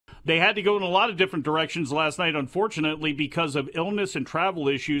They had to go in a lot of different directions last night, unfortunately, because of illness and travel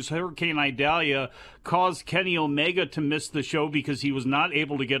issues. Hurricane Idalia caused Kenny Omega to miss the show because he was not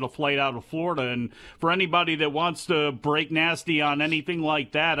able to get a flight out of Florida. And for anybody that wants to break nasty on anything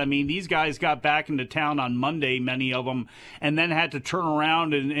like that, I mean, these guys got back into town on Monday, many of them, and then had to turn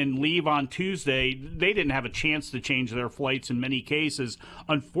around and leave on Tuesday. They didn't have a chance to change their flights in many cases.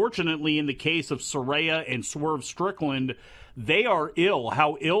 Unfortunately, in the case of Saraya and Swerve Strickland, they are ill.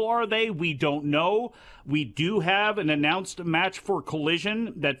 How ill are they? We don't know. We do have an announced match for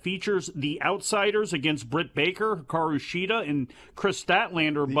Collision that features the Outsiders against Britt Baker, Hikaru Shida, and Chris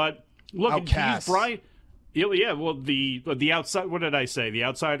Statlander. But look, Outcasts. Brian. Yeah, well, the outside. What did I say? The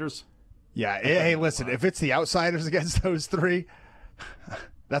Outsiders. Yeah. Hey, listen. If it's the Outsiders against those three,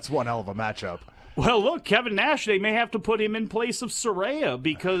 that's one hell of a matchup. Well, look, Kevin Nash, they may have to put him in place of Saraya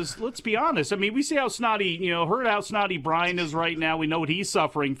because, let's be honest, I mean, we see how snotty, heard how snotty Brian is right now. We know what he's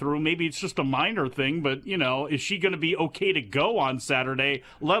suffering through. Maybe it's just a minor thing, but, is she going to be okay to go on Saturday,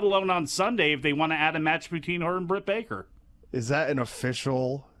 let alone on Sunday, if they want to add a match between her and Britt Baker? Is that an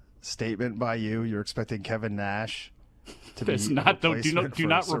official statement by you? You're expecting Kevin Nash to be not. Do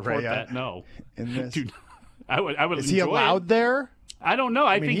not for report Saraya that. No. In this? I would. Is he allowed there? I don't know.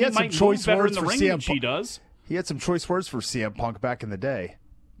 I think he might move better in the ring than she does. He had some choice words for CM Punk back in the day.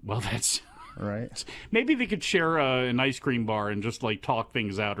 Well, that's right. Maybe they could share an ice cream bar and just talk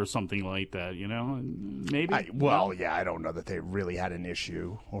things out or something like that. Maybe. I don't know that they really had an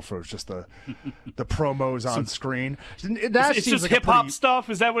issue, or if it was just the promos on screen. It's just hip hop stuff.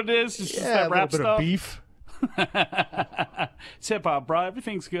 Is that what it is? It's just that rap a little bit stuff? of beef. It's hip-hop, bro.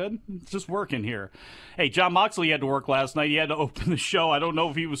 Everything's good. It's just working here. Hey, John Moxley had to work last night. He had to open the show. I don't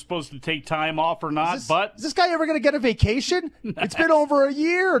know if he was supposed to take time off or not, but... Is this guy ever going to get a vacation? It's been over a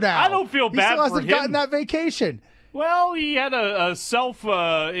year now. I don't feel bad for him. He still hasn't gotten that vacation. Well, he had a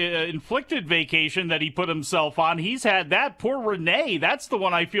self-inflicted vacation that he put himself on. He's had that. Poor Renee, that's the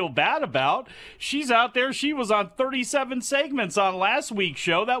one I feel bad about. She's out there. She was on 37 segments on last week's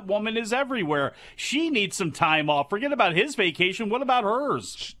show. That woman is everywhere. She needs some time off. Forget about his vacation. What about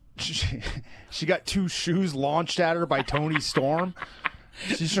hers? She got 2 shoes launched at her by Tony Storm.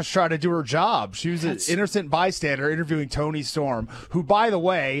 She's just trying to do her job. She was an innocent bystander interviewing Tony Storm, who, by the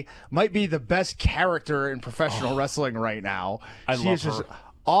way, might be the best character in professional wrestling right now. She is just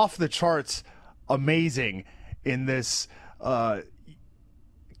off the charts amazing in this, I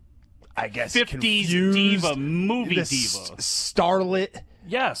guess, 50s diva, movie diva. Starlet.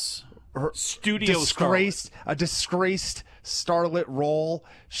 Yes. Studio disgraced, starlet. A disgraced starlet role.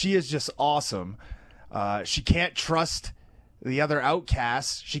 She is just awesome. She can't trust the other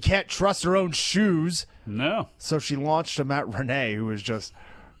outcasts. She can't trust her own shoes. No. So she launched him at Renee, who was just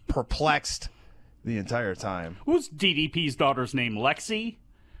perplexed the entire time. Who's DDP's daughter's name? Lexi?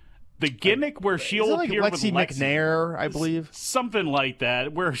 The gimmick where she'll appear with Lexi McNair, I believe. Something like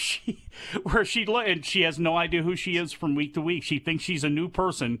that, where she and she has no idea who she is from week to week. She thinks she's a new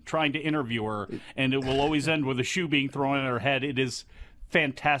person trying to interview her, and it will always end with a shoe being thrown at her head. It is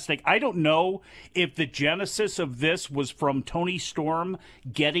fantastic. I don't know if the genesis of this was from Tony Storm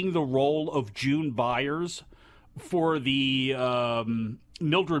getting the role of June Byers for the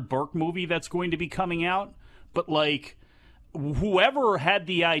Mildred Burke movie that's going to be coming out, but whoever had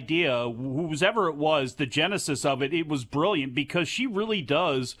the idea, whoever it was, the genesis of it, it was brilliant because she really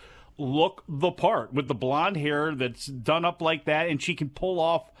does look the part with the blonde hair that's done up like that, and she can pull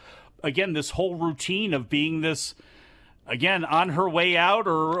off, again, this whole routine of being this, again, on her way out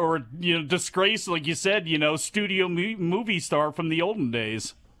or disgrace, like you said, studio movie star from the olden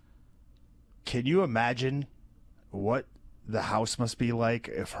days. Can you imagine what the house must be like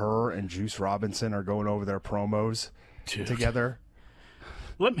if her and Juice Robinson are going over their promos together?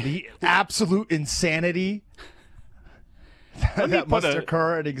 The absolute insanity that must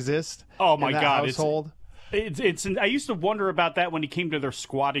occur and exist. Oh my God! Household. It's. I used to wonder about that when it came to their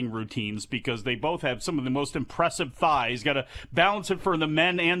squatting routines because they both have some of the most impressive thighs. Got to balance it for the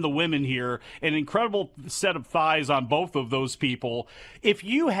men and the women here. An incredible set of thighs on both of those people. If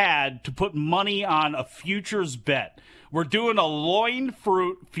you had to put money on a futures bet, we're doing a loin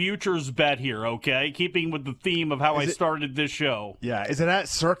fruit futures bet here, okay? Keeping with the theme of how I started this show. Yeah, is it at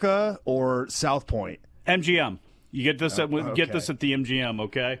Circa or South Point? MGM. You get this get this at the MGM,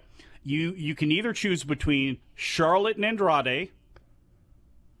 okay? You can either choose between Charlotte and Andrade,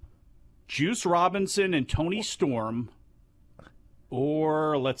 Juice Robinson and Tony Storm,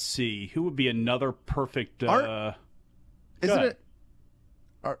 or let's see, who would be another perfect? Isn't it?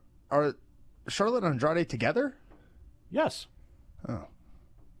 Are Charlotte and Andrade together? Yes. Oh.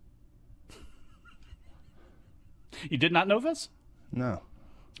 You did not know this? No.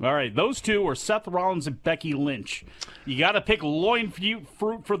 All right, those two are Seth Rollins and Becky Lynch. You got to pick loin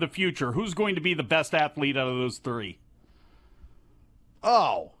fruit for the future. Who's going to be the best athlete out of those three?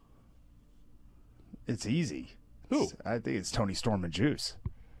 Oh. It's easy. Who? I think it's Tony Storm and Juice.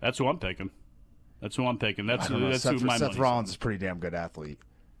 That's who I'm picking. That's who Seth, my money's Seth Rollins on. is a pretty damn good athlete.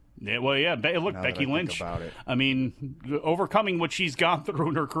 Yeah, well, yeah. Look, Now Becky that I think Lynch. about it. I mean, overcoming what she's gone through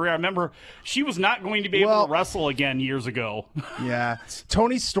in her career. I remember she was not going to be able to wrestle again years ago. Yeah.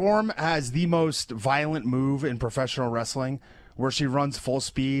 Tony Storm has the most violent move in professional wrestling, where she runs full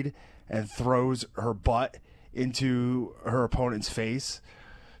speed and throws her butt into her opponent's face.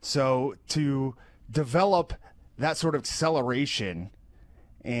 So to develop that sort of acceleration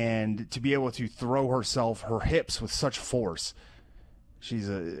and to be able to throw her hips with such force, she's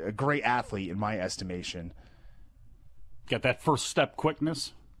a great athlete in my estimation. Got that first step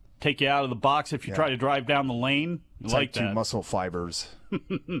quickness. Take you out of the box if you try to drive down the lane. Like that. Muscle fibers.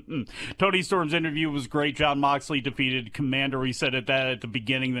 Tony Storm's interview was great. John Moxley defeated Commander. He said that at the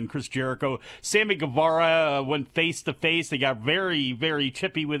beginning. Then Chris Jericho. Sammy Guevara went face to face. They got very, very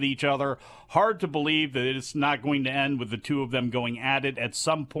chippy with each other. Hard to believe that it's not going to end with the two of them going at it at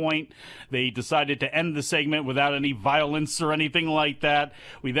some point. They decided to end the segment without any violence or anything like that.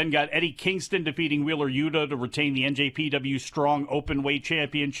 We then got Eddie Kingston defeating Wheeler Yuta to retain the NJPW Strong Openweight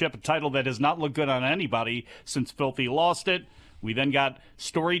Championship, a title that has not looked good on anybody since Filthy lost it. We then got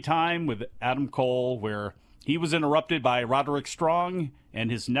story time with Adam Cole, where he was interrupted by Roderick Strong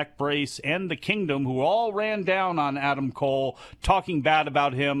and his neck brace and the Kingdom, who all ran down on Adam Cole, talking bad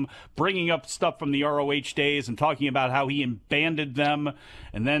about him, bringing up stuff from the ROH days and talking about how he abandoned them,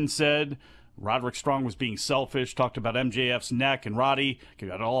 and then said Roderick Strong was being selfish, talked about MJF's neck, and Roddy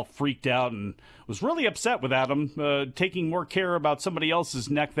got all freaked out and was really upset with Adam, taking more care about somebody else's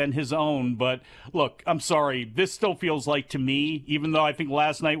neck than his own. But look, I'm sorry, this still feels like, to me, even though I think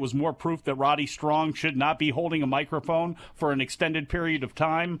last night was more proof that Roddy Strong should not be holding a microphone for an extended period of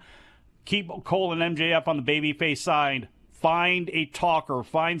time, keep Cole and MJF on the babyface side. Find a talker,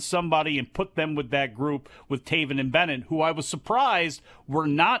 find somebody, and put them with that group with Taven and Bennett, who I was surprised were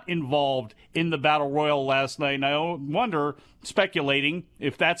not involved in the Battle Royal last night. And I wonder, speculating,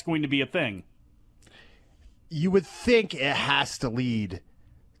 if that's going to be a thing. You would think it has to lead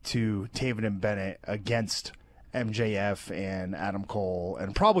to Taven and Bennett against MJF and Adam Cole,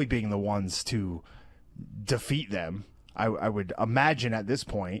 and probably being the ones to defeat them. I would imagine at this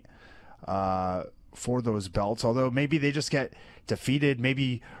point. For those belts, although maybe they just get defeated.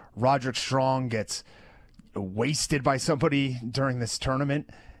 Maybe Roderick Strong gets wasted by somebody during this tournament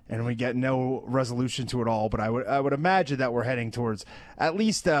and we get no resolution to it all. But I would imagine that we're heading towards at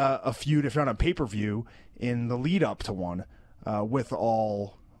least a feud, if not a pay-per-view, in the lead up to one with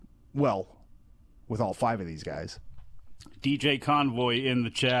all five of these guys. DJ Convoy in the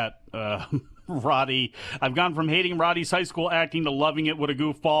chat. Roddy, I've gone from hating Roddy's high school acting to loving it. What a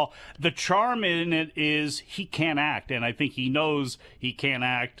goofball. The charm in it is he can't act, and I think he knows he can't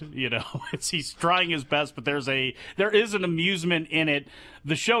act. You know, he's trying his best, but there is an amusement in it.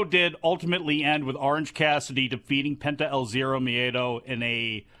 The show did ultimately end with Orange Cassidy defeating Penta El Zero Miedo in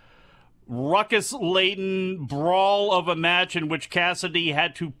a ruckus-laden brawl of a match in which Cassidy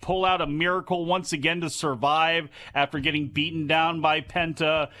had to pull out a miracle once again to survive after getting beaten down by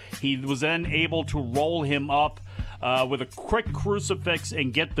Penta. He was then able to roll him up with a quick crucifix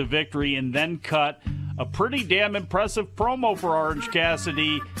and get the victory, and then cut a pretty damn impressive promo for Orange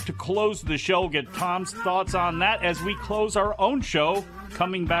Cassidy to close the show. Get Tom's thoughts on that as we close our own show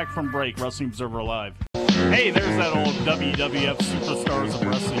coming back from break. Wrestling Observer Live. Hey, there's that old WWF Superstars of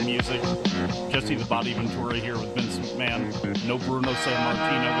Wrestling music. Jesse the Body Ventura here with Vince McMahon. No Bruno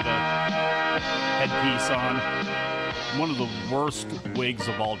Sammartino with a headpiece on. One of the worst wigs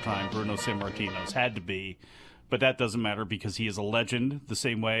of all time, Bruno Sammartino's. Had to be. But that doesn't matter because he is a legend the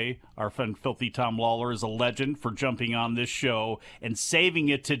same way our friend Filthy Tom Lawlor is a legend for jumping on this show and saving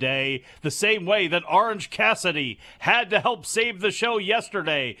it today the same way that Orange Cassidy had to help save the show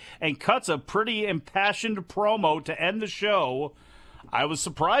yesterday and cuts a pretty impassioned promo to end the show. I was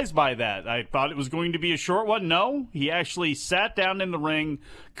surprised by that. I thought it was going to be a short one. No, he actually sat down in the ring,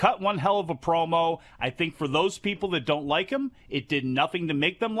 cut one hell of a promo. I think for those people that don't like him, it did nothing to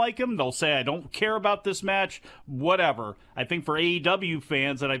make them like him. They'll say, I don't care about this match, whatever. I think for AEW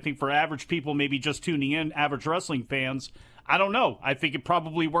fans, and I think for average people maybe just tuning in, average wrestling fans, I don't know. I think it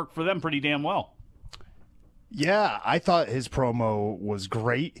probably worked for them pretty damn well. Yeah, I thought his promo was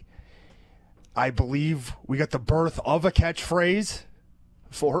great. I believe we got the birth of a catchphrase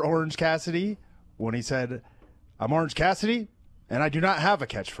for Orange Cassidy when he said, I'm Orange Cassidy, and I do not have a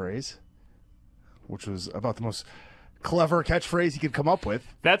catchphrase, which was about the most clever catchphrase he could come up with.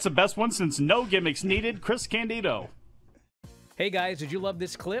 That's the best one since no gimmicks needed. Chris Candido. Hey guys, did you love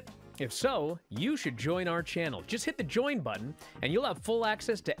this clip? If so, you should join our channel. Just hit the join button and you'll have full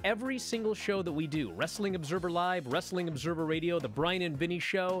access to every single show that we do. Wrestling Observer Live, Wrestling Observer Radio, The Brian and Vinny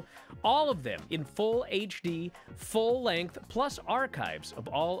Show, all of them in full HD, full length, plus archives of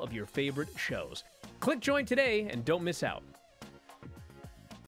all of your favorite shows. Click join today and don't miss out.